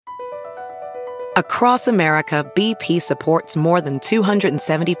Across America, BP supports more than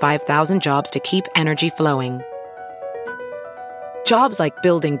 275,000 jobs to keep energy flowing. Jobs like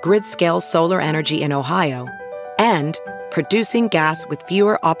building grid-scale solar energy in Ohio and producing gas with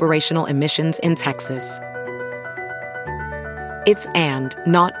fewer operational emissions in Texas. It's and,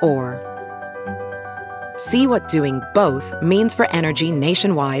 not or. See what doing both means for energy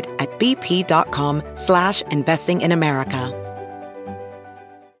nationwide at bp.com/investing in America.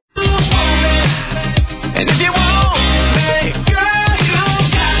 And if you want me, girl, you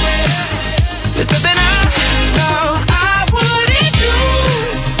got me. There's something I know I wouldn't do.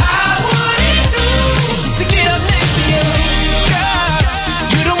 To get up next to you, girl,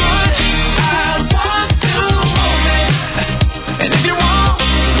 you the one I want to hold me. And if you want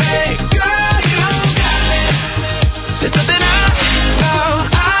me, girl, you got me. There's something I know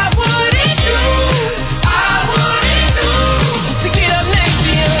I wouldn't do. To get up next to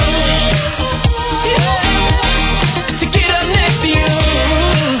you.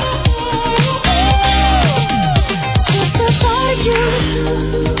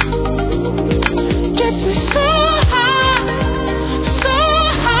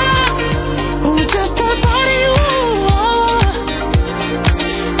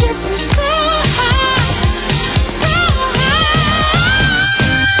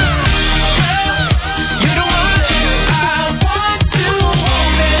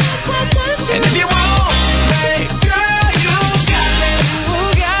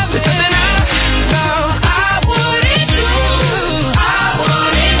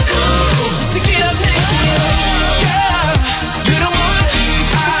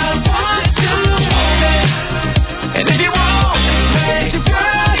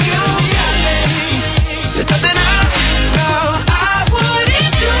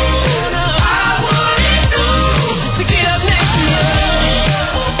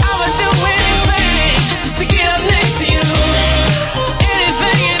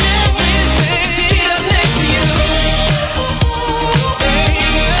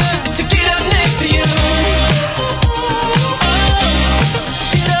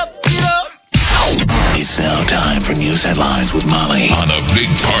 Headlines with Molly on the Big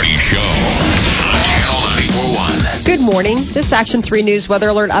Party Show on Channel 94.1. Good morning. This Action 3 News Weather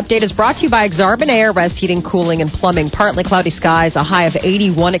Alert update is brought to you by Exarban ARS Heating, Cooling, and Plumbing. Partly cloudy skies, a high of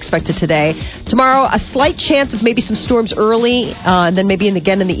 81 expected today. Tomorrow, a slight chance of maybe some storms early, and then maybe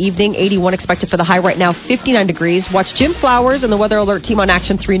again in the evening. 81 expected for the high right now, 59 degrees. Watch Jim Flowers and the Weather Alert team on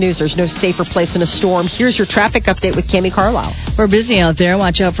Action 3 News. There's no safer place in a storm. Here's your traffic update with Cammie Carlisle. We're busy out there.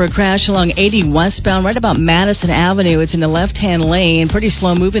 Watch out for a crash along 80 westbound, right about Madison Avenue. It's in the left-hand lane. Pretty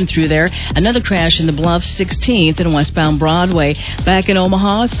slow moving through there. Another crash in the Bluff 16th and westbound Broadway. Back in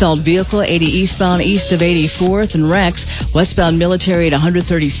Omaha, stalled vehicle 80 eastbound east of 84th and Rex. Westbound Military at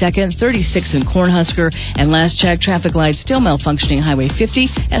 132nd, 36 in Cornhusker. And last check, traffic lights still malfunctioning Highway 50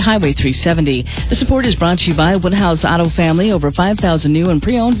 and Highway 370. The support is brought to you by Woodhouse Auto Family. Over 5,000 new and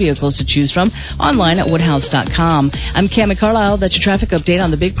pre-owned vehicles to choose from. Online at woodhouse.com. I'm Cammie Carlisle. That's your traffic update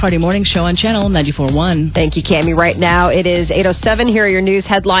on the Big Party Morning Show on Channel 94.1. Thank you, Cammie. Right now, it is 8:07. Here are your news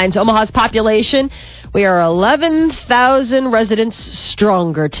headlines. Omaha's population, we are 11,000 residents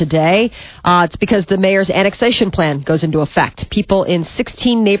stronger today. It's because the mayor's annexation plan goes into effect. People in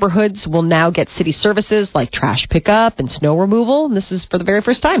 16 neighborhoods will now get city services like trash pickup and snow removal. And this is for the very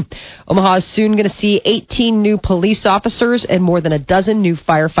first time. Omaha is soon going to see 18 new police officers and more than a dozen new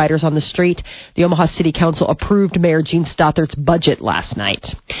firefighters on the street. The Omaha City Council approved Mayor Gene Stothart's budget last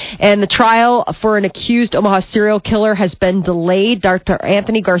night. And the trial for an accused Omaha serial killer has been delayed. Dr.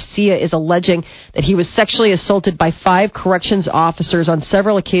 Anthony Garcia is alleging that he was sexually assaulted by 5 corrections officers on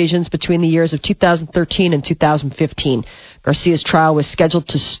several occasions between the years of 2013 and 2015. Garcia's trial was scheduled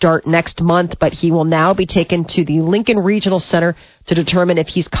to start next month, but he will now be taken to the Lincoln Regional Center to determine if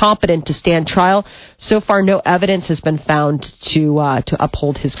he's competent to stand trial. So far, no evidence has been found to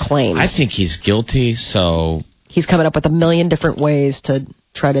uphold his claims. I think he's guilty, so he's coming up with a million different ways to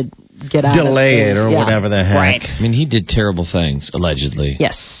try to get out delay of it or whatever the heck. Right. I mean, he did terrible things, allegedly.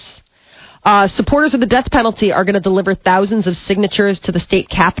 Yes. Supporters of the death penalty are going to deliver thousands of signatures to the state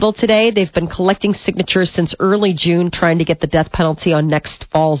capitol today. They've been collecting signatures since early June, trying to get the death penalty on next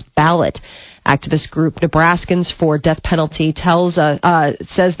fall's ballot. Activist group Nebraskans for Death Penalty says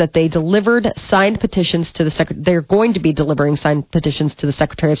that they delivered signed petitions to they're going to be delivering signed petitions to the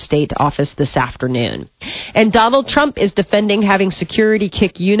Secretary of State office this afternoon. And Donald Trump is defending having security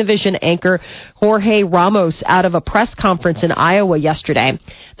kick Univision anchor Jorge Ramos out of a press conference in Iowa yesterday.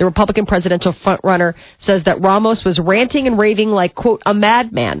 The Republican presidential frontrunner says that Ramos was ranting and raving like, quote, a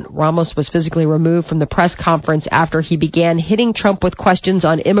madman. Ramos was physically removed from the press conference after he began hitting Trump with questions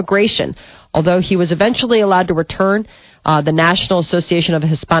on immigration. Although he was eventually allowed to return, the National Association of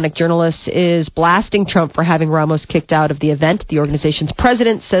Hispanic Journalists is blasting Trump for having Ramos kicked out of the event. The organization's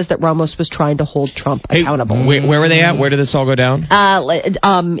president says that Ramos was trying to hold Trump accountable. Where were they at? Where did this all go down?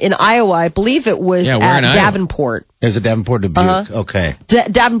 In Iowa, I believe it was where at in Iowa? Davenport. Is it Davenport Dubuque? Okay.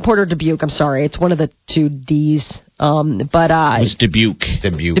 Davenport or Dubuque, I'm sorry. It's one of the two D's. It was Dubuque.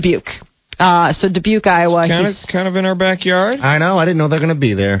 Dubuque. So Dubuque, Iowa. Kind of in our backyard. I know. I didn't know they're going to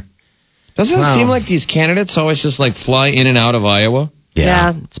be there. Doesn't it seem like these candidates always just like fly in and out of Iowa?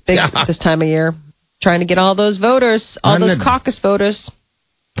 Yeah, it's big this time of year. Trying to get all those voters, all those caucus voters.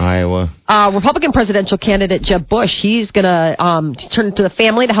 Iowa. Republican presidential candidate Jeb Bush, he's going to turn to the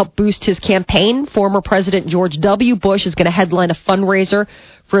family to help boost his campaign. Former President George W. Bush is going to headline a fundraiser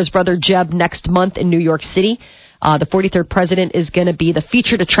for his brother Jeb next month in New York City. The 43rd president is going to be the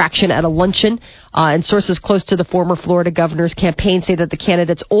featured attraction at a luncheon. And sources close to the former Florida governor's campaign say that the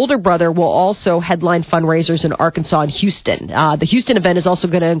candidate's older brother will also headline fundraisers in Arkansas and Houston. The Houston event is also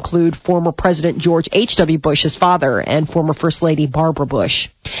going to include former President George H.W. Bush, his father, and former First Lady Barbara Bush.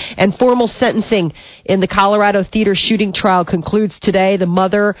 And formal sentencing in the Colorado theater shooting trial concludes today. The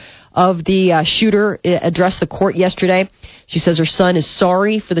mother of the shooter addressed the court yesterday. She says her son is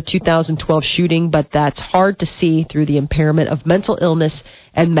sorry for the 2012 shooting, but that's hard to see through the impairment of mental illness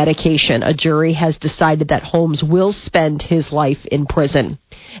and medication. A jury has decided that Holmes will spend his life in prison.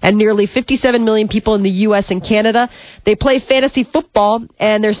 And nearly 57 million people in the U.S. and Canada, they play fantasy football,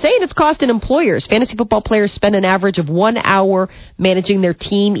 and they're saying it's costing employers. Fantasy football players spend an average of 1 hour managing their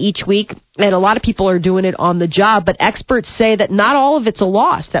team each week, and a lot of people are doing it on the job, but experts say that not all of it's a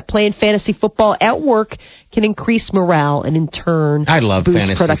loss, that playing fantasy football at work can increase morale and in turn I love boost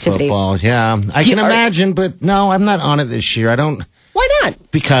fantasy productivity. football. Yeah, I can imagine, but no, I'm not on it this year. I don't. Why not?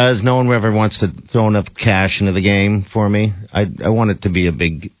 Because no one ever wants to throw enough cash into the game for me. I want it to be a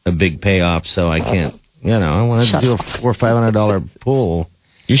big payoff, so I can't. You know, I want to do a $400 or $500 pool.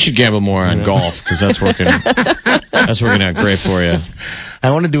 You should gamble more on golf because that's working. That's working out great for you.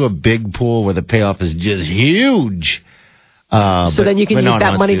 I want to do a big pool where the payoff is just huge. So then you can use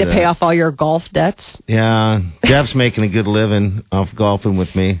that money to pay off all your golf debts? Yeah. Jeff's making a good living off golfing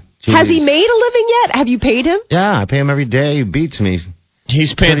with me. Jeez. Has he made a living yet? Have you paid him? Yeah, I pay him every day. He beats me.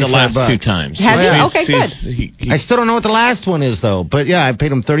 He's paid the last $35. 2 times. Has he? Yeah. Okay, good. I still don't know what the last one is, though. But, yeah, I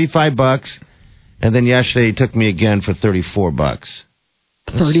paid him $35, and then yesterday he took me again for $34.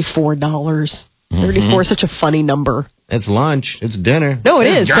 $34. 34 is such a funny number. It's lunch. It's dinner. No, it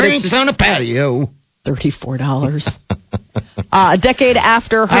is. But Drinks on a patio. $34. A decade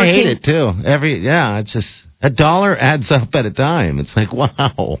after Hurricane... I hate it, too. It's just... $1 adds up at a time. It's like,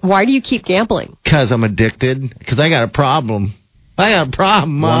 wow. Why do you keep gambling? Because I'm addicted. Because I got a problem.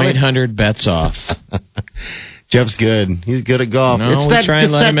 1-800-BETS-OFF. Jeff's good. He's good at golf. No, it's we try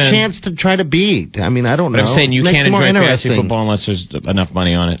and let him in. chance to try to beat. I mean, I don't know. I'm saying you Makes can't it more enjoy fantasy interesting. football unless there's enough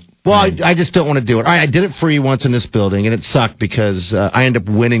money on it. Well, I just don't want to do it. I did it free once in this building, and it sucked because I ended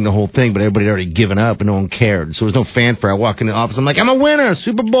up winning the whole thing, but everybody had already given up, and no one cared. So there was no fanfare. I walk in the office, I'm like, I'm a winner,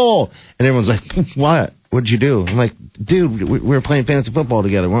 Super Bowl. And everyone's like, what? What'd you do? I'm like, dude, we were playing fantasy football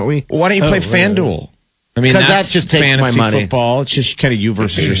together, weren't we? Why don't you play FanDuel? I mean, Because that's that just takes fantasy my money. football. It's just kind of you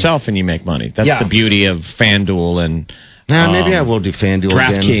versus yourself, and you make money. That's the beauty of FanDuel and maybe I will do FanDuel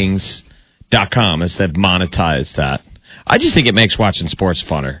again. DraftKings.com is they've monetized that. I just think it makes watching sports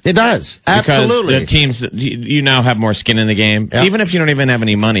funner. It does. Absolutely. Because the teams, that you now have more skin in the game. Yep. Even if you don't even have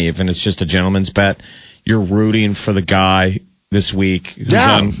any money, even if it's just a gentleman's bet, you're rooting for the guy this week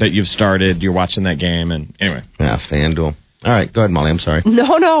that you've started. You're watching that game. And anyway. Yeah, FanDuel. All right, go ahead, Molly. I'm sorry.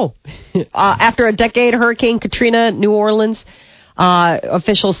 No. After a decade, Hurricane Katrina, New Orleans,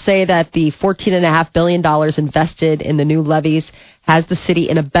 officials say that the $14.5 billion invested in the new levees has the city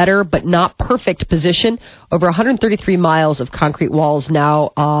in a better but not perfect position. Over 133 miles of concrete walls now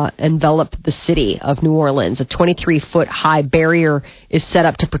envelop the city of New Orleans. A 23-foot high barrier is set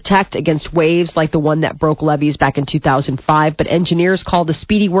up to protect against waves like the one that broke levees back in 2005. But engineers call the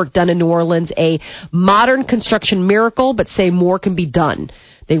speedy work done in New Orleans a modern construction miracle, but say more can be done.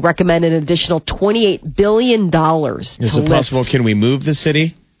 They recommend an additional $28 billion. Is it possible? Can we move the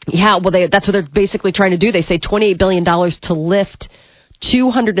city? Yeah, well, that's what they're basically trying to do. They say $28 billion to lift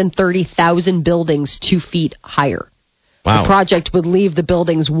 230,000 buildings 2 feet higher. Wow. The project would leave the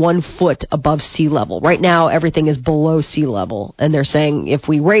buildings 1 foot above sea level. Right now, everything is below sea level. And they're saying if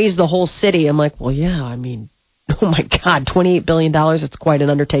we raise the whole city, I'm like, well, yeah, I mean, oh my God, $28 billion, it's quite an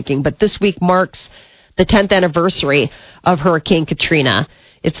undertaking. But this week marks the 10th anniversary of Hurricane Katrina.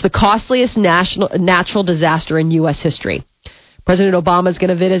 It's the costliest natural disaster in U.S. history. President Obama is going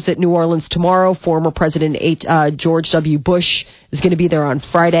to visit New Orleans tomorrow. Former President George W. Bush is going to be there on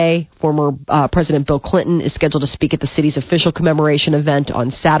Friday. Former President Bill Clinton is scheduled to speak at the city's official commemoration event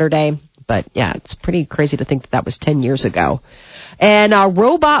on Saturday. But, yeah, it's pretty crazy to think that was 10 years ago. And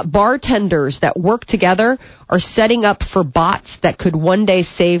robot bartenders that work together are setting up for bots that could one day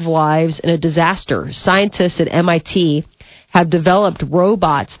save lives in a disaster. Scientists at MIT have developed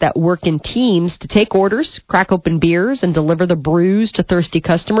robots that work in teams to take orders, crack open beers, and deliver the brews to thirsty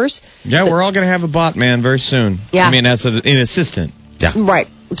customers. Yeah, we're all going to have a bot, man, very soon. Yeah. I mean, as an assistant. Yeah. Right.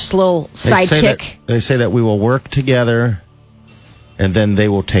 Just a little sidekick. They say that we will work together, and then they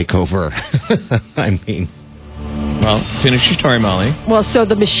will take over. I mean... Well, finish your story, Molly. Well, so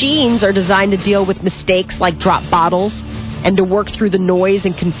the machines are designed to deal with mistakes like dropped bottles and to work through the noise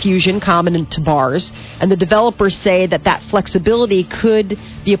and confusion common to bars. And the developers say that flexibility could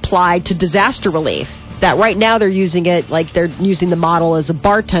be applied to disaster relief. That right now they're using it like they're using the model as a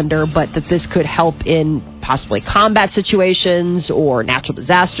bartender, but that this could help in possibly combat situations or natural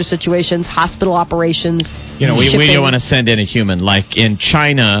disaster situations, hospital operations. You know, we don't want to send in a human. Like in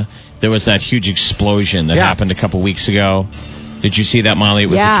China, there was that huge explosion that happened a couple weeks ago. Did you see that, Molly? It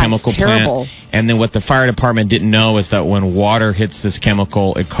was a chemical terrible plant. And then what the fire department didn't know is that when water hits this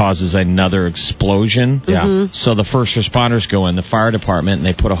chemical, it causes another explosion. Yeah. So the first responders go in, the fire department, and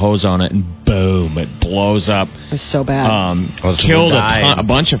they put a hose on it, and boom, it blows up. It's so bad. Killed a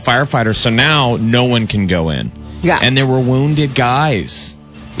bunch of firefighters. So now no one can go in. Yeah. And there were wounded guys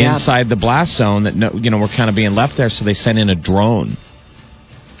inside the blast zone that were kind of being left there. So they sent in a drone.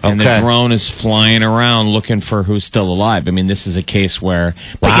 And the drone is flying around looking for who's still alive. I mean, this is a case where,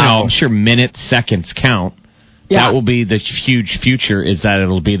 I'm sure minutes, seconds count. Yeah. That will be the huge future, is that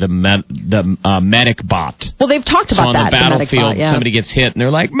it'll be the medic bot. Well, they've talked about that. So on the battlefield, somebody gets hit, and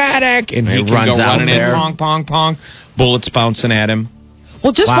they're like, medic! And he can go running in, pong, pong, pong, bullets bouncing at him.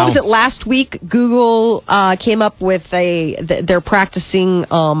 Well, what was it, last week, Google came up with they're practicing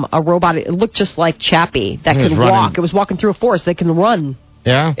a robot. It looked just like Chappie that could walk. It was walking through a forest. They can run.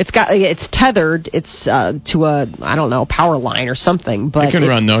 Yeah, it's tethered. It's to a power line or something. But he can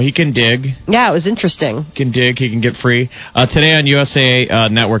run though. He can dig. Yeah, it was interesting. He can dig. He can get free. Today on USA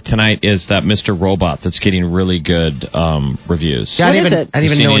Network tonight is that Mr. Robot that's getting really good reviews. Yeah, I didn't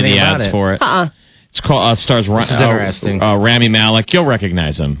even know anything about it. For it. It's called stars. This is interesting. Rami Malek. You'll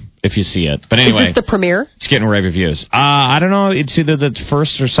recognize him if you see it. But anyway, is this the premiere? It's getting rave reviews. I don't know. It's either the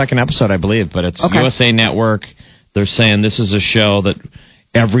first or second episode, I believe. But it's USA Network. They're saying this is a show that.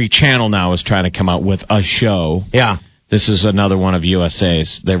 Every channel now is trying to come out with a show. Yeah. This is another one of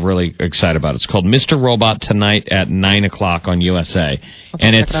USA's. They're really excited about it. It's called Mr. Robot tonight at 9 o'clock on USA.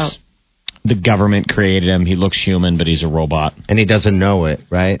 And it's the government created him. He looks human, but he's a robot. And he doesn't know it,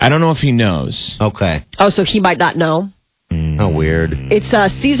 right? I don't know if he knows. Okay. Oh, so he might not know? Oh, weird. It's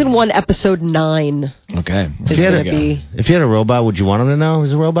season 1, episode 9. Okay. If you had a robot, would you want him to know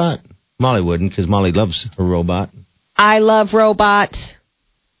he's a robot? Molly wouldn't, because Molly loves her robot. I love robot.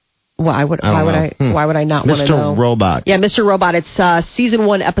 Why would I not want to know? Mr. Robot. Yeah, Mr. Robot. It's season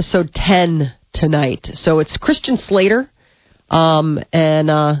 1, episode 10 tonight. So it's Christian Slater.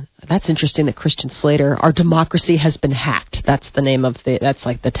 And that's interesting that Christian Slater, our democracy has been hacked. That's the name of that's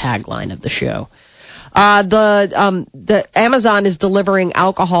like the tagline of the show. The Amazon is delivering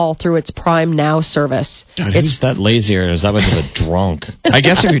alcohol through its Prime Now service. God, who's that lazy or is that much of a drunk? I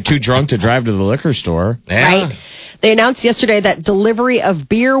guess if you're too drunk to drive to the liquor store. Yeah. Right. They announced yesterday that delivery of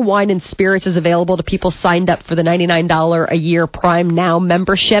beer, wine, and spirits is available to people signed up for the $99 a year Prime Now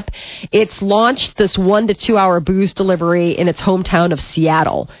membership. It's launched this 1 to 2 hour booze delivery in its hometown of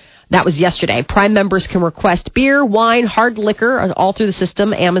Seattle. That was yesterday. Prime members can request beer, wine, hard liquor, all through the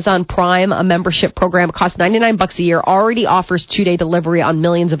system. Amazon Prime, a membership program, costs $99 a year, already offers 2-day delivery on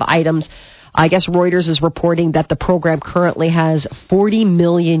millions of items. I guess Reuters is reporting that the program currently has 40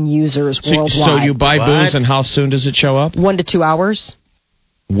 million users worldwide. So you buy booze, and how soon does it show up? 1 to 2 hours.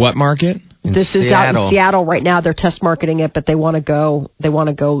 What market? This is out in Seattle right now. They're test marketing it, but they want to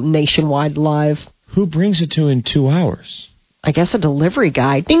go nationwide live. Who brings it to in 2 hours? I guess a delivery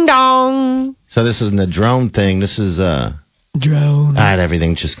guy. Ding dong. So this isn't a drone thing. This is drone.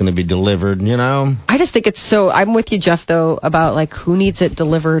 Everything's just going to be delivered, you know? I just think it's so... I'm with you, Jeff, though, about, like, who needs it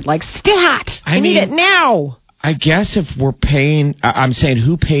delivered? Like, still hot. I need it now. I guess if we're paying... I'm saying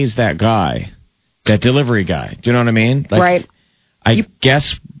who pays that guy? That delivery guy. Do you know what I mean? Like, right. I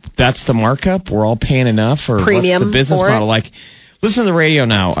guess that's the markup? We're all paying enough? Or premium what's the business model? Like Listen to the radio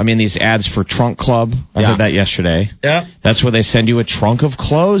now. I mean, these ads for Trunk Club. I heard that yesterday. Yeah. That's where they send you a trunk of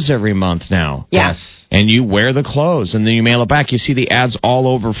clothes every month now. Yes. And you wear the clothes, and then you mail it back. You see the ads all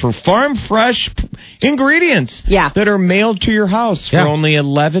over for farm fresh ingredients that are mailed to your house for only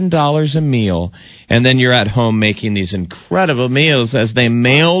 $11 a meal. And then you're at home making these incredible meals as they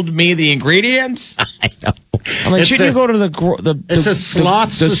mailed me the ingredients. I know. I'm like, shouldn't you go to it's a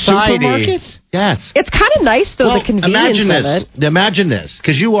sloth society. Supermarket? Yes. It's kind of nice, though, the convenience of it. Imagine this,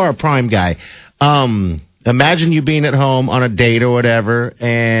 because you are a Prime guy. Imagine you being at home on a date or whatever,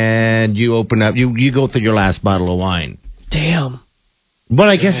 and you open up, you go through your last bottle of wine. Damn. But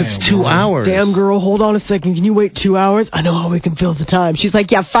I guess it's 2 hours. Damn, girl, hold on a second. Can you wait 2 hours? I know how we can fill the time. She's like,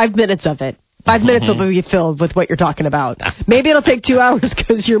 yeah, 5 minutes of it. 5 minutes will be filled with what you're talking about. Maybe it'll take 2 hours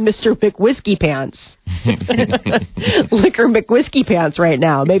because you're Mr. McWhiskey Pants. Liquor McWhiskey Pants right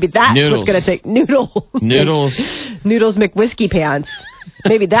now. Maybe that's what's going to take. Noodles McWhiskey Pants.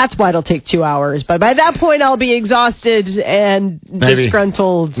 Maybe that's why it'll take 2 hours. But by that point, I'll be exhausted and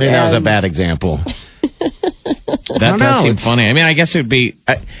disgruntled. Maybe that was a bad example. That does seem funny. I mean, I guess it would be...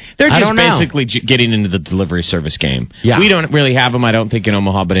 they're just basically getting into the delivery service game. Yeah. We don't really have them, I don't think, in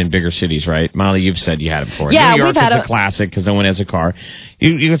Omaha, but in bigger cities, right? Molly, you've said you had it before. Yeah, New York we've had is a classic because no one has a car.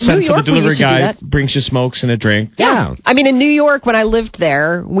 You can send for the delivery guy, brings you smokes and a drink. Yeah. I mean, in New York, when I lived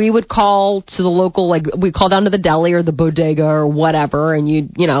there, we would call to the local, like, we'd call down to the deli or the bodega or whatever, and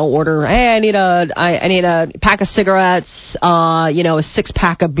you'd, order, hey, I need a pack of cigarettes, a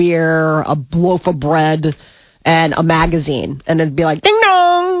 6-pack of beer, a loaf of bread, and a magazine. And it'd be like, ding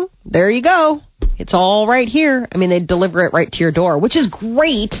dong, there you go. It's all right here. I mean, they'd deliver it right to your door, which is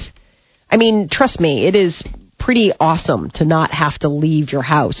great. I mean, trust me, it is pretty awesome to not have to leave your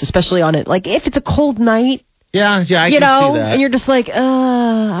house, especially on it. Like, if it's a cold night. Yeah, I can see that. And you're just like,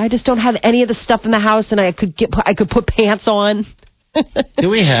 I just don't have any of the stuff in the house, and I could put pants on. Do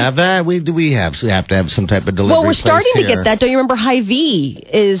we have that? We have to have some type of delivery. Well, we're starting to get that. Don't you remember Hy-Vee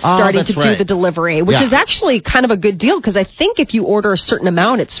is starting to do the delivery, which is actually kind of a good deal because I think if you order a certain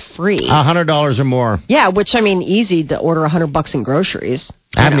amount, it's free. $100 or more. Yeah, which I mean, easy to order $100 in groceries.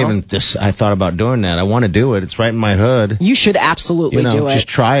 I haven't even. I thought about doing that. I want to do it. It's right in my hood. You should absolutely do it. Just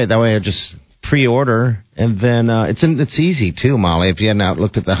try it. That way, I just pre-order, and then it's easy too, Molly. If you hadn't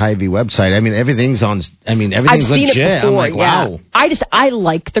looked at the Hy-Vee website, I mean, everything's on. I mean, everything's I've seen legit. It before, I'm like, wow. I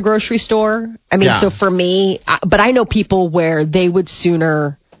like the grocery store. I mean, so for me, but I know people where they would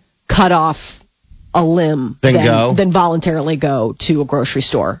sooner cut off a limb than voluntarily go to a grocery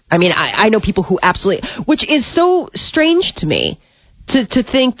store. I mean, I know people who absolutely, which is so strange to me. To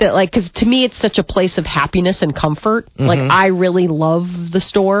think that, like, because to me it's such a place of happiness and comfort. Mm-hmm. Like, I really love the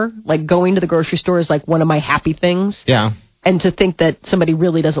store. Like, going to the grocery store is like one of my happy things. Yeah. And to think that somebody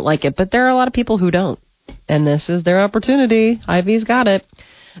really doesn't like it. But there are a lot of people who don't. And this is their opportunity. Hy-Vee's got it.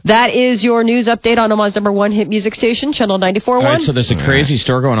 That is your news update on Omaha's #1 hit music station, Channel 94.1. All right, so there's a crazy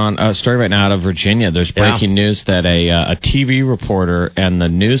story going on. Story right now out of Virginia. There's breaking news that a TV reporter and the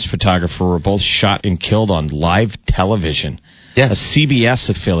news photographer were both shot and killed on live television. Yes. A CBS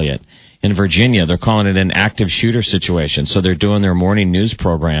affiliate in Virginia. They're calling it an active shooter situation. So they're doing their morning news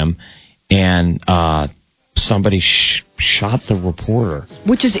program, and somebody shot the reporter.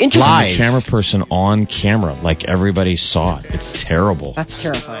 Which is interesting. Live. The camera person on camera. Like, everybody saw it. It's terrible. That's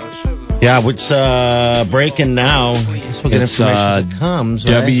terrifying. Yeah, it's breaking now. I guess we'll get information as it comes,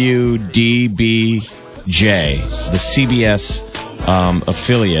 right? WDBJ, the CBS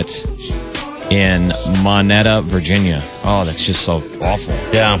affiliate in Monetta, Virginia. Oh, that's just so awful.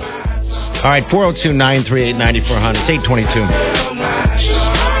 Yeah. All right, 402-938-9400. It's 8:22.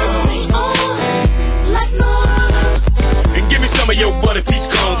 And give me some of your butter peach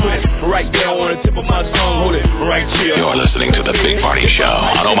cone. Put it right there on the tip of my tongue. Hold it right here. You're listening to The Big Party Show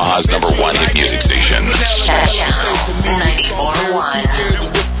on Omaha's #1 hit music station. Channel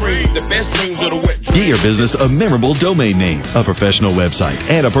 94.1. The best things are the wet. Get your business a memorable domain name, a professional website,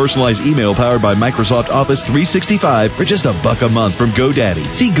 and a personalized email powered by Microsoft Office 365 for just $1 a month from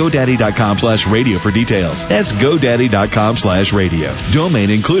GoDaddy. See GoDaddy.com/radio for details. That's GoDaddy.com/radio.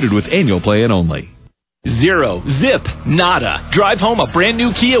 Domain included with annual plan only. Zero. Zip. Nada. Drive home a brand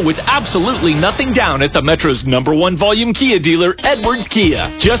new Kia with absolutely nothing down at the Metro's #1 volume Kia dealer, Edwards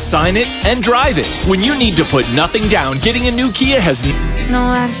Kia. Just sign it and drive it. When you need to put nothing down, getting a new Kia has... No,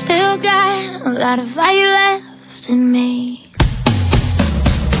 I've still got a lot of fire left in me.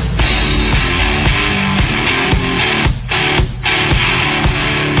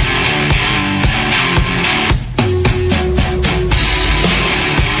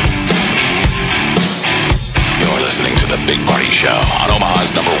 The Big Party Show on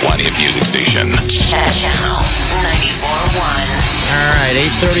Omaha's #1 hit music station. Channel 94.1. All right,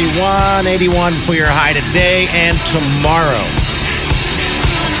 831, 81 for your high today and tomorrow.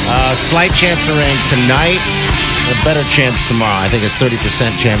 Slight chance of rain tonight. A better chance tomorrow. I think it's 30%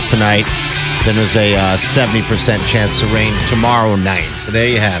 chance tonight. Then there's a 70% chance of rain tomorrow night. So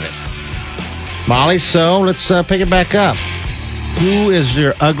there you have it. Molly, so let's pick it back up. Who is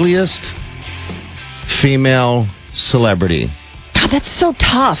your ugliest female celebrity? God, that's so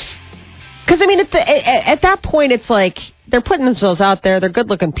tough. Because, I mean, at that point, it's like they're putting themselves out there. They're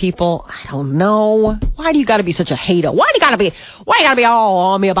good-looking people. I don't know. Why do you got to be such a hater? Why do you got to be all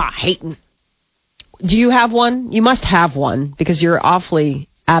on me about hating? Do you have one? You must have one because you're awfully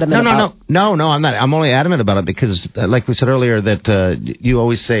adamant about... No, I'm not. I'm only adamant about it because, like we said earlier, that you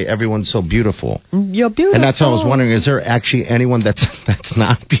always say everyone's so beautiful. You're beautiful. And that's what I was wondering. Is there actually anyone that's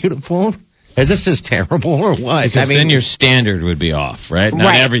not beautiful? Is this just terrible or what? Because then your standard would be off, right?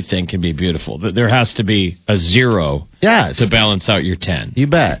 Not everything can be beautiful. There has to be a 0 to balance out your 10. You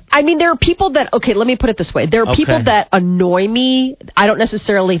bet. I mean, there are people that, okay, let me put it this way. There are people that annoy me. I don't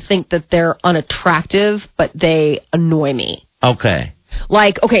necessarily think that they're unattractive, but they annoy me. Okay.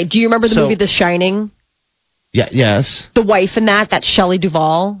 Like, okay, do you remember the movie The Shining? Yeah. Yes. The wife in that's Shelley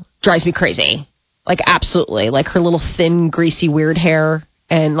Duvall, drives me crazy. Like, absolutely. Like, her little thin, greasy, weird hair.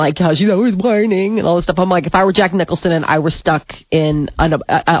 And, like, how she's always whining and all this stuff. I'm like, if I were Jack Nicholson and I was stuck in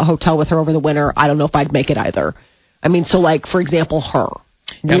a hotel with her over the winter, I don't know if I'd make it either. I mean, so, like, for example, her.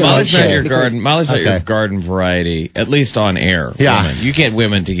 Yeah, Molly's not your garden. Molly's not your garden variety, at least on air. Yeah. Women. You get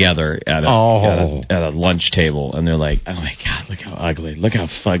women together at a lunch table, and they're like, oh, my God, look how ugly. Look how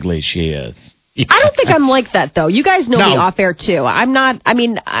fugly she is. Yeah. I don't think I'm like that, though. You guys know me off air, too. I'm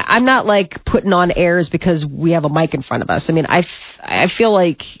not, like, putting on airs because we have a mic in front of us. I mean, I feel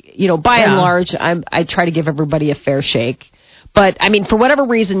like, by and large, I try to give everybody a fair shake. But, I mean, for whatever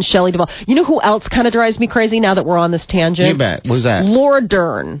reason, Shelley Duvall. You know who else kind of drives me crazy now that we're on this tangent? You bet. Who's that? Laura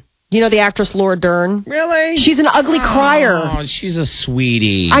Dern. You know the actress Laura Dern? Really? She's an ugly crier. Oh, she's a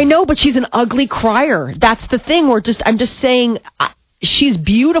sweetie. I know, but she's an ugly crier. That's the thing. I'm just saying... she's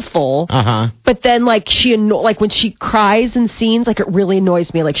beautiful, but then like when she cries in scenes, like it really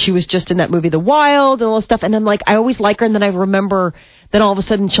annoys me. Like she was just in that movie The Wild and all this stuff, and I'm like, I always like her, and then I remember, then all of a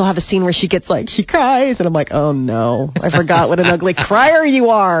sudden she'll have a scene where she cries, and I'm like, oh no, I forgot what an ugly crier you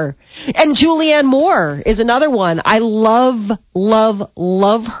are. And Julianne Moore is another one. I love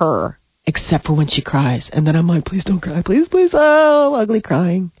her, except for when she cries, and then I'm like, please don't cry, please, oh, ugly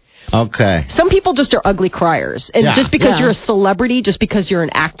crying. Okay. Some people just are ugly criers. And just because you're a celebrity, just because you're an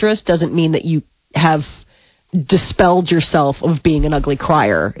actress, doesn't mean that you have dispelled yourself of being an ugly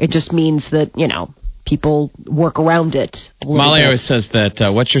crier. It just means that, people work around it. Molly always says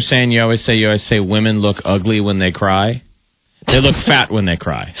that, what you're saying, you always say women look ugly when they cry. They look fat when they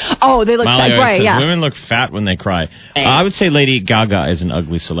cry. Oh, they look Molly fat, right, says, yeah. Women look fat when they cry. I would say Lady Gaga is an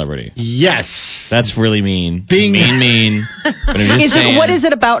ugly celebrity. Yes. That's really mean. Mean. But I'm just saying, what is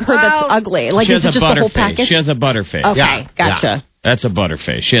it about her that's ugly? Like, is it just the whole package? She has a butterface. Okay, gotcha. Yeah. That's a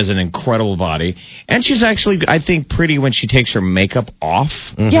butterface. She has an incredible body. And she's actually, I think, pretty when she takes her makeup off.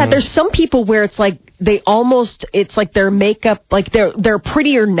 Mm-hmm. Yeah, there's some people where it's like it's like their makeup, like they're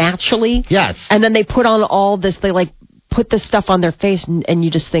prettier naturally. Yes. And then they put on all this, they like put this stuff on their face, and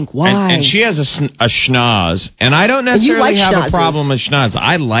you just think, why? And she has a schnoz, and I don't necessarily have a problem with schnoz.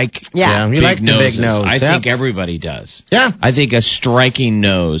 I like big noses. Big nose. I think everybody does. Yeah. I think a striking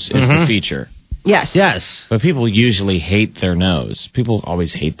nose is the feature. Yes. But people usually hate their nose. People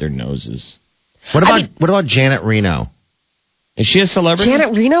always hate their noses. What about Janet Reno? Is she a celebrity?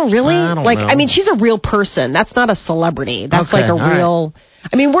 Janet Reno, really? I don't know. I mean, she's a real person. That's not a celebrity. That's like a real... Right.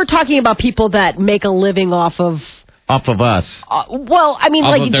 I mean, we're talking about people that make a living off of us. Well, I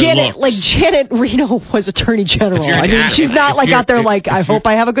mean, Janet Reno was Attorney General. I mean, she's not like out there like, I hope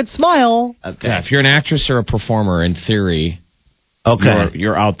I have a good smile. Okay. Yeah, if you're an actress or a performer, in theory,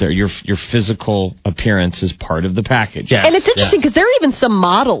 you're out there. Your physical appearance is part of the package. Yes. And it's interesting because there are even some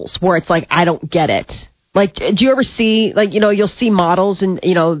models where it's like, I don't get it. Like, do you ever see, like, you'll see models and,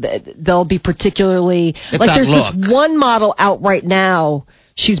 they'll be particularly, there's this one model out right now.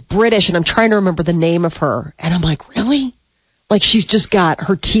 She's British, and I'm trying to remember the name of her. And I'm like, really? Like, she's just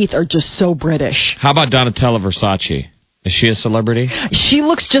her teeth are just so British. How about Donatella Versace? Is she a celebrity? She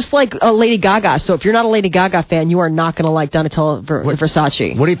looks just like a Lady Gaga. So if you're not a Lady Gaga fan, you are not going to like Donatella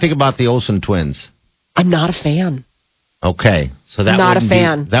Versace. What do you think about the Olsen twins? I'm not a fan. Okay. So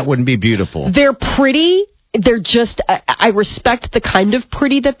that wouldn't be beautiful. They're pretty. They're just, I respect the kind of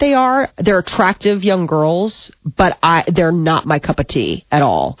pretty that they are. They're attractive young girls, but they're not my cup of tea at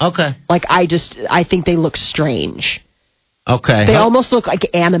all. Okay. Like, I think they look strange. Okay. They almost look like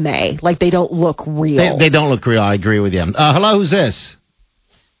anime. Like they don't look real. They don't look real. I agree with you. Hello, who's this?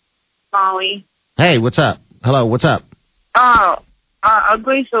 Molly. Hey, what's up? Hello, what's up?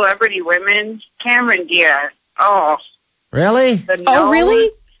 Ugly celebrity women. Cameron Diaz. Oh. Really? Oh,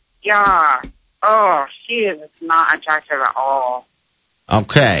 really? Yeah. Oh, she is not attractive at all.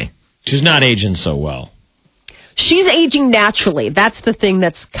 Okay. She's not aging so well. She's aging naturally. That's the thing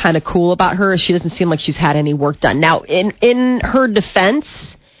that's kind of cool about her. Is she doesn't seem like she's had any work done. Now, in her defense,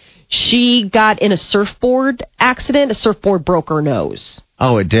 she got in a surfboard accident. A surfboard broke her nose.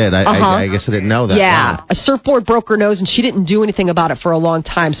 Oh, it did. I guess I didn't know that. Yeah, Wow. a surfboard broke her nose, and she didn't do anything about it for a long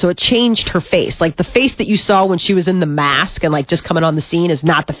time. So it changed her face. Like the face that you saw when she was in the mask and like just coming on the scene is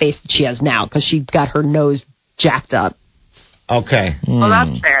not the face that she has now because she got her nose jacked up. Okay. Well,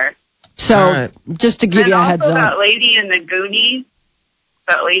 that's fair. So just to give you a heads also up. that lady in the Goonies.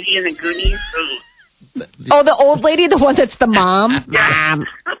 Oh, the old lady, the one that's the mom? Yeah.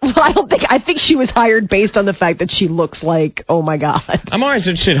 Well, I think she was hired based on the fact that she looks like, oh my God. I'm always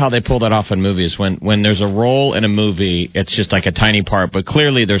interested how they pull that off in movies. When there's a role in a movie, it's just like a tiny part, but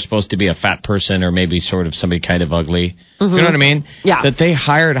clearly there's supposed to be a fat person or maybe sort of somebody kind of ugly. Mm-hmm. You know what I mean? Yeah. That they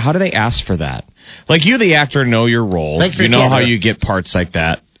hired, how do they ask for that? Like you, the actor, know your role. Thanks for you know your how camera. you get parts like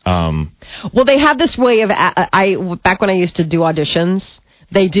that. Well, they have this way of, back when I used to do auditions,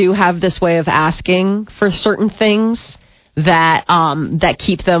 they do have this way of asking for certain things that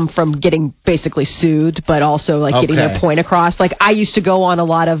keep them from getting basically sued, but also like getting their point across. Like I used to go on a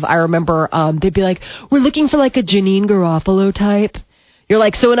lot of, I remember they'd be like, we're looking for like a Janine Garofalo type. You're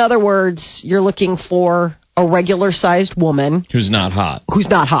like, so in other words, you're looking for a regular sized woman who's not hot.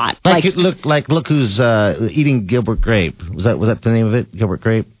 Look who's eating Gilbert Grape. Was that the name of it? Gilbert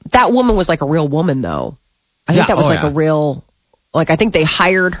Grape? That woman was like a real woman though. I think that was a real, like I think they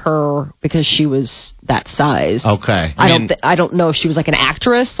hired her because she was that size. Okay. I don't know if she was like an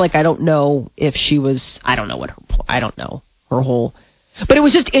actress. Like I don't know if she was, I don't know her whole. But it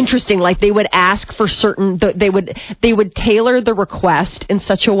was just interesting. Like they would ask for certain, they would tailor the request in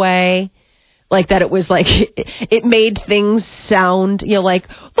such a way like that it was like, it made things sound, like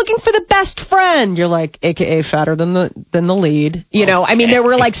looking for the best friend. You're like, AKA fatter than the lead. I mean, there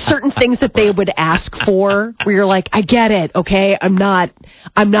were like certain things that they would ask for where you're like, I get it. Okay. I'm not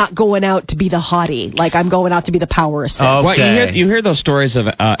going out to be the hottie. Like I'm going out to be the power assist. Okay. Well, you hear those stories of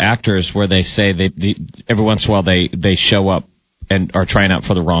actors where they say every once in a while they show up and are trying out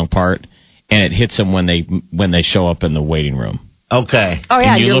for the wrong part, and it hits them when they show up in the waiting room. Okay. Oh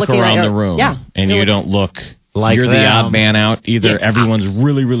yeah, and you look around the room, and you don't look like you're the odd man out. Either everyone's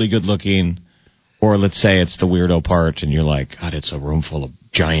really, really good looking, or let's say it's the weirdo part, and you're like, God, it's a room full of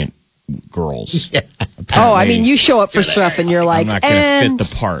giant girls. Yeah. Oh, I mean, you show up for stuff, and you're like, I'm not going to fit the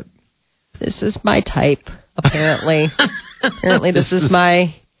part. This is my type, apparently. Apparently, this is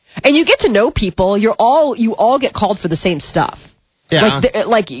my. And you get to know people. You all get called for the same stuff. Yeah.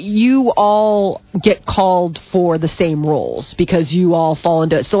 Like you all get called for the same roles because you all fall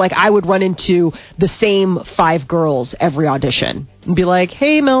into it. So like I would run into the same 5 girls every audition and be like,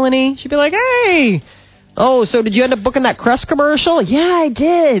 hey, Melanie. She'd be like, hey. Oh, so did you end up booking that Crest commercial? Yeah, I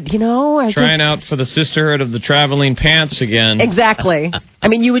did. Trying out for the Sisterhood of the Traveling Pants again. Exactly. I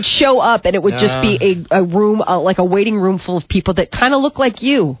mean, you would show up and it would just be a room, like a waiting room full of people that kind of look like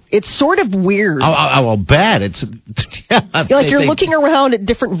you. It's sort of weird. Oh, bad. It's you're looking around at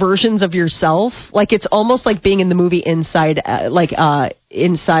different versions of yourself. Like it's almost like being in the movie Inside Out.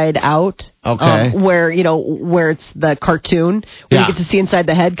 Okay. Where it's the cartoon where you get to see inside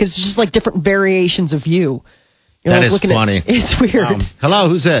the head because it's just like different variations of you. You're that like is looking funny. It's weird. Hello,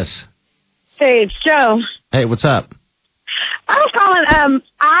 who's this? Hey, it's Joe. Hey, what's up? I was calling.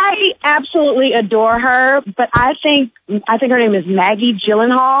 I absolutely adore her, but I think her name is Maggie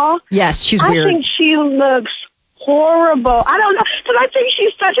Gyllenhaal. Yes, she's weird. I think she looks horrible. I don't know, because I think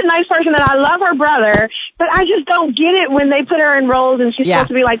she's such a nice person, and I love her brother, but I just don't get it when they put her in roles and she's supposed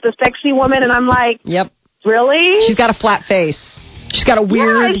to be like the sexy woman, and I'm like, yep, really? She's got a flat face. She's got a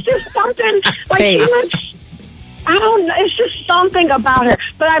weird. Yeah, it's just something like face. she looks. I don't know. It's just something about her.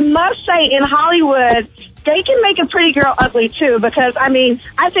 But I must say, in Hollywood, they can make a pretty girl ugly, too, because, I mean,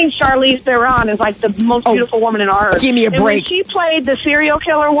 I think Charlize Theron is, like, the most beautiful woman in our earth. Give me a break. When she played the serial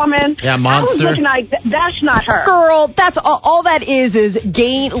killer woman, Monster. I was looking like, that's not her. Girl, that's all that is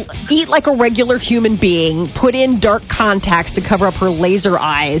eat like a regular human being, put in dark contacts to cover up her laser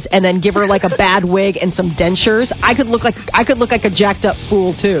eyes, and then give her, like, a bad wig and some dentures. I could look like a jacked up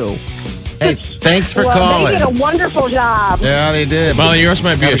fool, too. Hey, thanks for calling. They did a wonderful job. Yeah, they did. Well, yours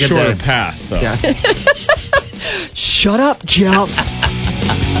might be a shorter day. path, though. Yeah. Shut up, Jeff.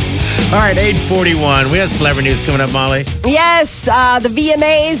 All right, 8:41. We have celebrity news coming up, Molly. Yes, the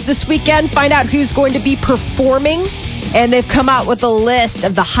VMAs this weekend. Find out who's going to be performing. And they've come out with a list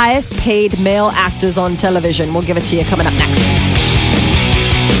of the highest paid male actors on television. We'll give it to you coming up next.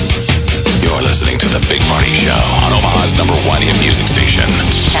 You're listening to The Big Party Show on Omaha's number one hit music station.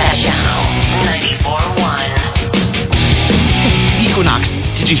 Channel 94.1. Equinox,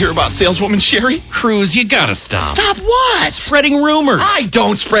 did you hear about saleswoman Sherry? Cruz, you gotta stop. Stop what? Spreading rumors. I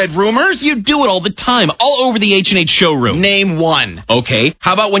don't spread rumors. You do it all the time, all over the H&H showroom. Name one. Okay,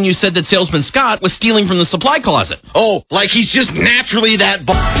 how about when you said that salesman Scott was stealing from the supply closet? Oh, like he's just naturally that...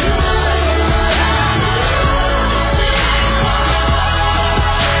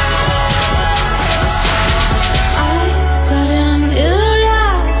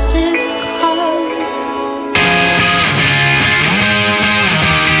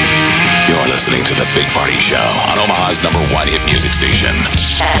 You're listening to The Big Party Show on Omaha's number one hit music station.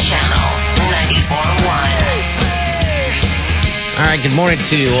 Channel 94.1. All right, good morning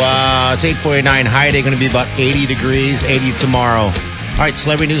to you. It's 8:49. High today going to be about 80 degrees, 80 tomorrow. All right,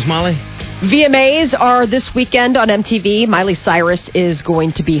 celebrity news, Molly. VMAs are this weekend on MTV. Miley Cyrus is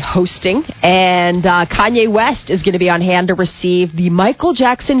going to be hosting, and Kanye West is going to be on hand to receive the Michael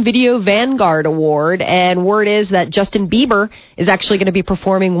Jackson Video Vanguard Award. And word is that Justin Bieber is actually going to be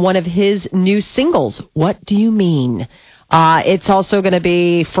performing one of his new singles, What Do You Mean? It's also going to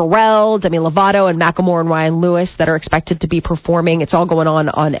be Pharrell, Demi Lovato, and Macklemore and Ryan Lewis that are expected to be performing. It's all going on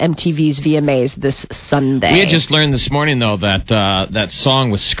MTV's VMAs this Sunday. We had just learned this morning, though, that that song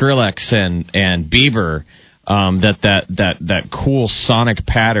with Skrillex and Bieber, that cool sonic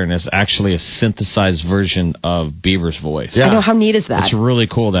pattern is actually a synthesized version of Bieber's voice. Yeah. I know, how neat is that? It's really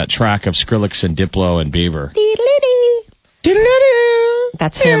cool, that track of Skrillex and Diplo and Bieber.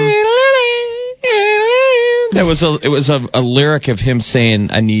 That's him. It was a lyric of him saying,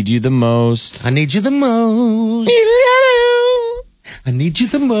 "I need you the most. I need you the most. I need you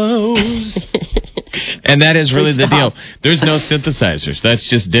the most." And that is really the deal. There's no synthesizers. That's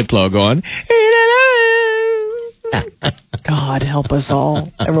just Diplo going. God help us all.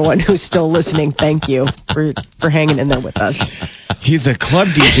 Everyone who's still listening, thank you for hanging in there with us. He's a club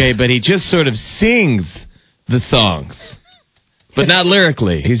DJ, but he just sort of sings the songs. But not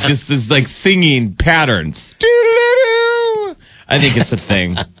lyrically. He's just this like singing patterns. I think it's a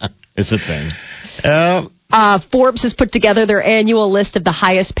thing. It's a thing. Forbes has put together their annual list of the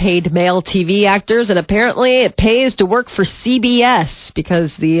highest paid male TV actors, and apparently it pays to work for CBS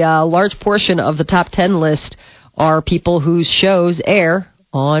because the large portion of the top 10 list are people whose shows air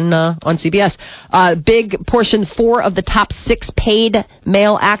on CBS. Big portion, 4 of the top 6 paid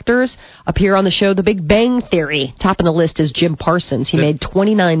male actors appear on the show The Big Bang Theory. Top of the list is Jim Parsons. He made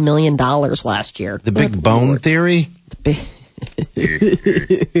 $29 million last year. The Big Bone Theory? I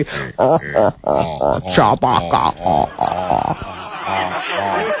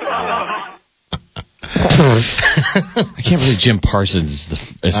can't believe Jim Parsons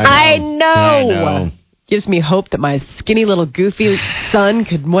is I know. Gives me hope that my skinny little goofy son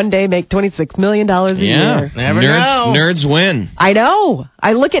could one day make $26 million a year. Never know. Nerds win. I know.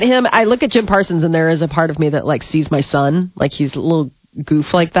 I look at him. I look at Jim Parsons, and there is a part of me that like sees my son, like he's a little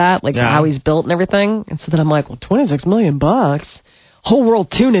goof like that, like how he's built and everything. And so then I'm like, well, $26 million, whole world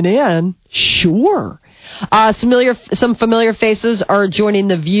tuning in, sure. Some familiar faces are joining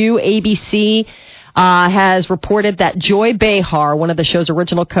The View. ABC has reported that Joy Behar, one of the show's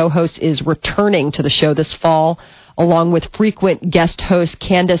original co-hosts, is returning to the show this fall, along with frequent guest host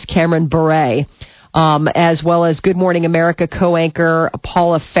Candace Cameron Bure, as well as Good Morning America co-anchor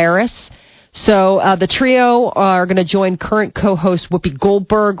Paula Ferris. So the trio are going to join current co-hosts Whoopi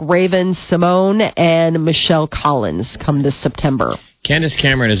Goldberg, Raven Simone, and Michelle Collins come this September. Candace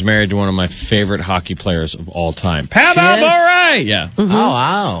Cameron is married to one of my favorite hockey players of all time, Pavel Bure. Yeah. Mm-hmm. Oh,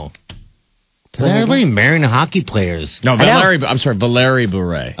 wow. Everybody marrying hockey players. No, Valeri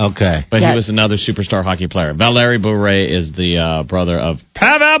Bure. Okay. But he was another superstar hockey player. Valeri Bure is the brother of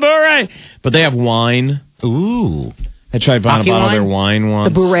Pavel Bure. But they have wine. Ooh. I tried buying a bottle of their wine once.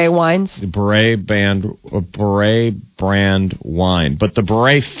 The Bure wines? The Bure brand wine. But the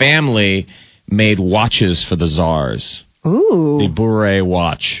Bure family made watches for the czars. Ooh. The Bure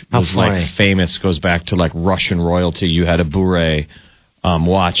watch was like famous, goes back to like Russian royalty. You had a Bure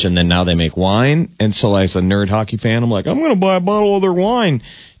watch, and then now they make wine. And so as a nerd hockey fan, I'm like, I'm going to buy a bottle of their wine.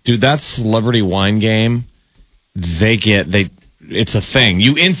 Dude, that celebrity wine game, it's a thing.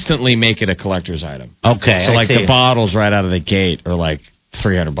 You instantly make it a collector's item. Okay. So like the bottles right out of the gate are like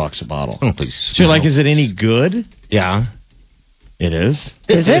 $300 a bottle. Oh, please. So you're like, is it any good? Yeah. It is?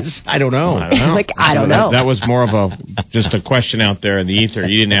 Is it? I don't know. I don't know. Like, I don't know. That was more of just a question out there in the ether.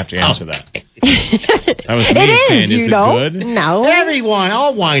 You didn't have to answer that. That was me saying, you is know. it good? No. Every wine,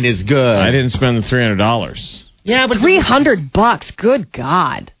 all wine is good. I didn't spend the $300. Yeah, but $300. Good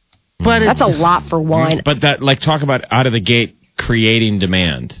God. But that's a lot for wine. But that, like, talk about out of the gate creating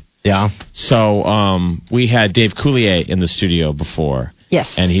demand. Yeah. So we had Dave Coulier in the studio before. Yes.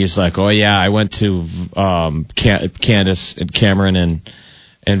 And he's like, oh, yeah, I went to Candace and Cameron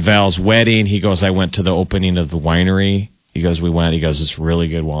and Val's wedding. He goes, I went to the opening of the winery. He goes, it's really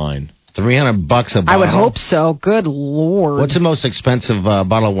good wine. $300 a bottle. I would hope so. Good Lord. What's the most expensive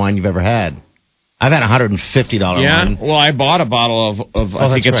bottle of wine you've ever had? I've had $150 wine. Well, I bought a bottle of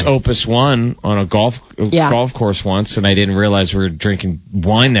I think it's Opus One on a golf course once, and I didn't realize we were drinking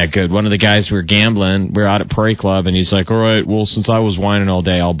wine that good. One of the guys, we were gambling. We were out at Prairie Club, and he's like, all right, well, since I was whining all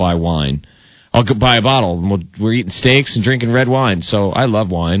day, I'll buy wine. I'll buy a bottle. And we're eating steaks and drinking red wine, so I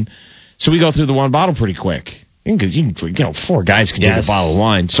love wine. So we go through the one bottle pretty quick. You can 4 guys can drink a bottle of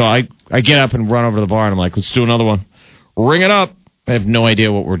wine. So I get up and run over to the bar, and I'm like, let's do another one. Ring it up. I have no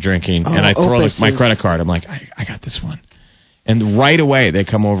idea what we're drinking. And I throw my credit card. I'm like, I got this one. And right away, they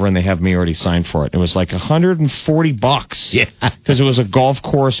come over and they have me already signed for it. It was like $140. Yeah. Because it was a golf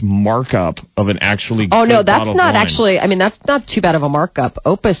course markup of an actually good no, that's bottle not of wine. actually, I mean, that's not too bad of a markup.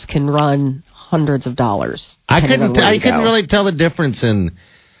 Opus can run hundreds of dollars. I couldn't really tell the difference in,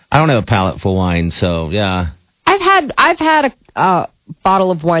 I don't have a palate for wine, so yeah. I've had a bottle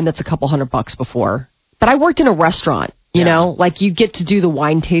of wine that's a couple $100 before. But I worked in a restaurant. You know, like you get to do the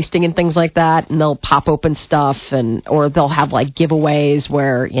wine tasting and things like that, and they'll pop open stuff, or they'll have like giveaways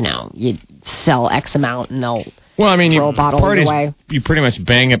where, you know, you sell X amount and they'll throw a bottle away. You pretty much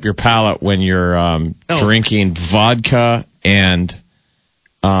bang up your palate when you're drinking vodka and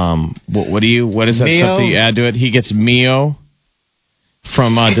what is that Mio? stuff that you add to it? He gets Mio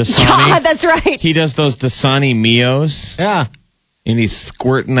from Dasani. Yeah, that's right. He does those Dasani Mios. Yeah. And he's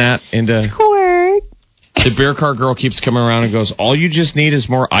squirting that into... Squirt. The beer car girl keeps coming around and goes, all you just need is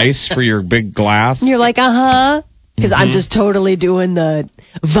more ice for your big glass. And you're like, uh-huh. Because I'm just totally doing the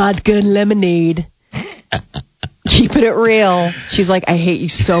vodka and lemonade. Keeping it real. She's like, I hate you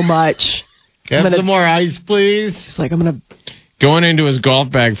so much. Have some more ice, please. She's like, I'm going to... Going into his golf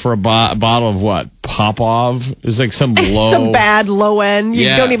bag for a bottle of what? Popov? It's like some low... some bad low end. You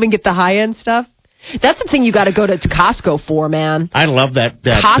don't even get the high end stuff. That's the thing you got to go to Costco for, man. I love that.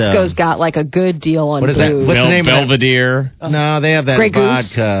 Costco's got like a good deal on what is booze. That? What's the name Belvedere. No, they have that Grey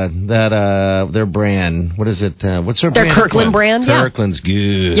vodka. That their brand. What is it? What's their brand? Their Kirkland brand. Kirkland's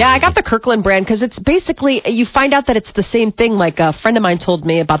good. Yeah, I got the Kirkland brand because it's basically you find out that it's the same thing. Like a friend of mine told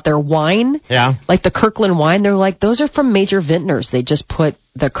me about their wine. Yeah. Like the Kirkland wine, they're like those are from major vintners. They just put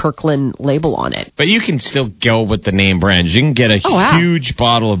the Kirkland label on it. But you can still go with the name brands. You can get a huge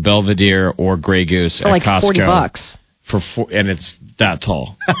bottle of Belvedere or Grey Goose for at like Costco. $40. And it's that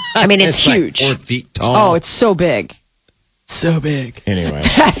tall. I mean, it's huge. Like 4 feet tall. Oh, it's so big. So big. Anyway.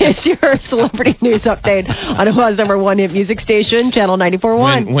 That is your celebrity news update on Omaha's number 1 hit music station, Channel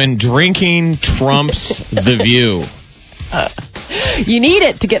 94.1. When drinking trumps The View. You need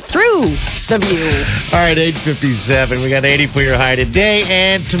it to get through The View. All right, 8:57. We got 80 for your high today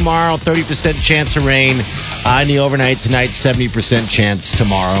and tomorrow. 30% chance of rain in the overnight tonight. 70% chance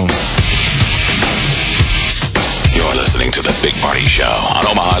tomorrow. You're listening to The Big Party Show on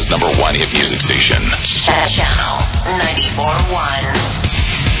Omaha's number 1 hit music station. Channel 94.1.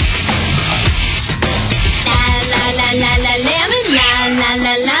 La la la la lemon, la la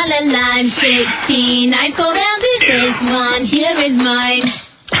la la la lime. 16, I go down to this one. Here is mine.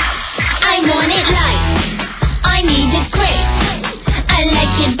 I want it light. I need it quick. I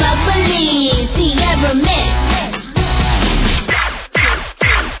like it bubbly. Sierra Mist.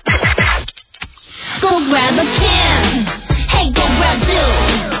 Go grab a can. Hey, go grab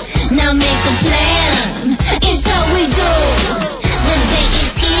 2. Now make a plan. It's how we do. The day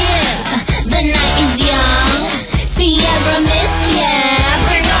is here. The night is young. Sierra Mist, yeah,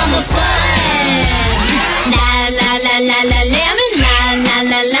 bring on the fun. La la la la la lemon, la la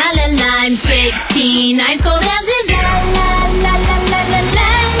la la la lime. 16, I go down to la la la la la la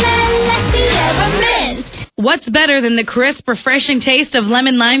la Sierra Mist. What's better than the crisp, refreshing taste of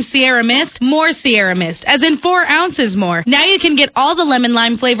lemon lime Sierra Mist? More Sierra Mist, as in 4 ounces more. Now you can get all the lemon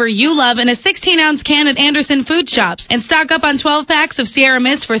lime flavor you love in a 16-ounce can at Anderson Food Shops. And stock up on 12 packs of Sierra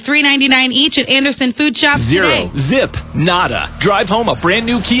Mist for $3.99 each at Anderson Food Shops Zero, today. zip, nada. Drive home a brand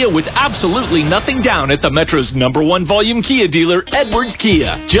new Kia with absolutely nothing down at the Metro's number 1 volume Kia dealer, Edwards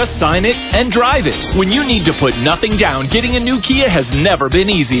Kia. Just sign it and drive it. When you need to put nothing down, getting a new Kia has never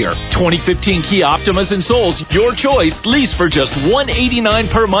been easier. 2015 Kia Optimus and Souls Your choice, lease for just $189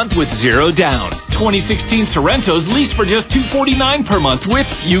 per month with 0 down. 2016 Sorrentos lease for just $249 per month with,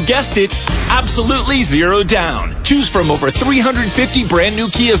 you guessed it, absolutely 0 down. Choose from over 350 brand new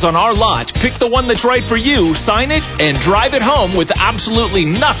Kias on our lot. Pick the one that's right for you, sign it, and drive it home with absolutely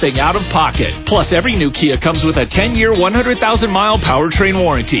nothing out of pocket. Plus, every new Kia comes with a 10-year, 100,000-mile powertrain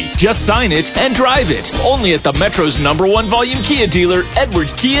warranty. Just sign it and drive it. Only at the Metro's #1 volume Kia dealer,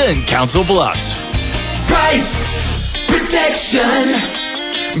 Edwards Kia in Council Bluffs. Price, protection,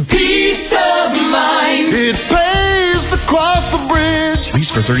 peace of mind. It pays to cross the bridge.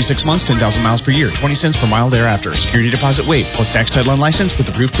 Lease for 36 months, 10,000 miles per year, 20 cents per mile thereafter. Security deposit waived, plus tax title and license with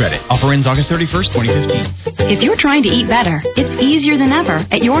approved credit. Offer ends August 31st, 2015. If you're trying to eat better, it's easier than ever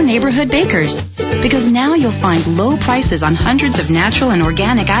at your neighborhood bakers. Because now you'll find low prices on hundreds of natural and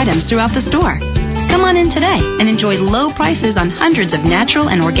organic items throughout the store. Come on in today and enjoy low prices on hundreds of natural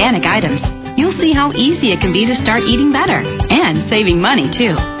and organic items. You'll see how easy it can be to start eating better and saving money,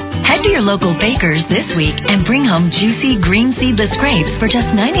 too. Head to your local bakers this week and bring home juicy green seedless grapes for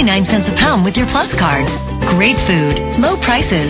just 99 cents a pound with your Plus card. Great food, low prices,